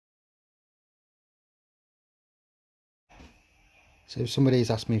So somebody's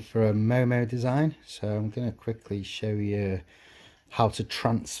asked me for a Momo design, so I'm going to quickly show you how to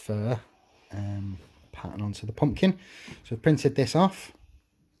transfer pattern onto the pumpkin. So I've printed this off.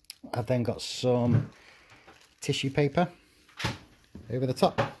 I've then got some tissue paper over the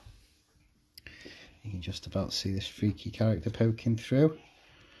top. You can just about see this freaky character poking through.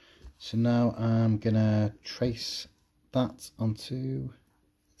 So now I'm going to trace that onto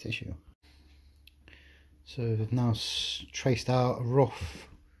the tissue. So I've now traced out a rough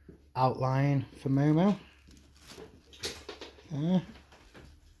outline for Momo. There.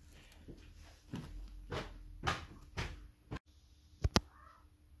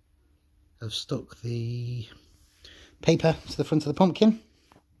 I've stuck the paper to the front of the pumpkin.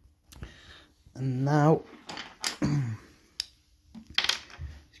 And now let's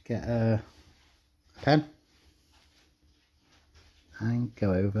get a pen and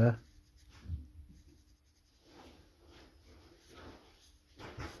go over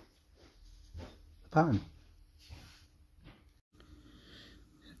the pattern.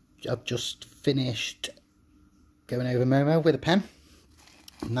 I've just finished going over Momo with a pen.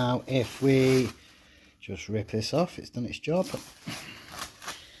 Now if we just rip this off, it's done its job.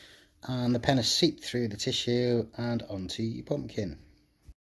 And the pen has seeped through the tissue and onto your pumpkin.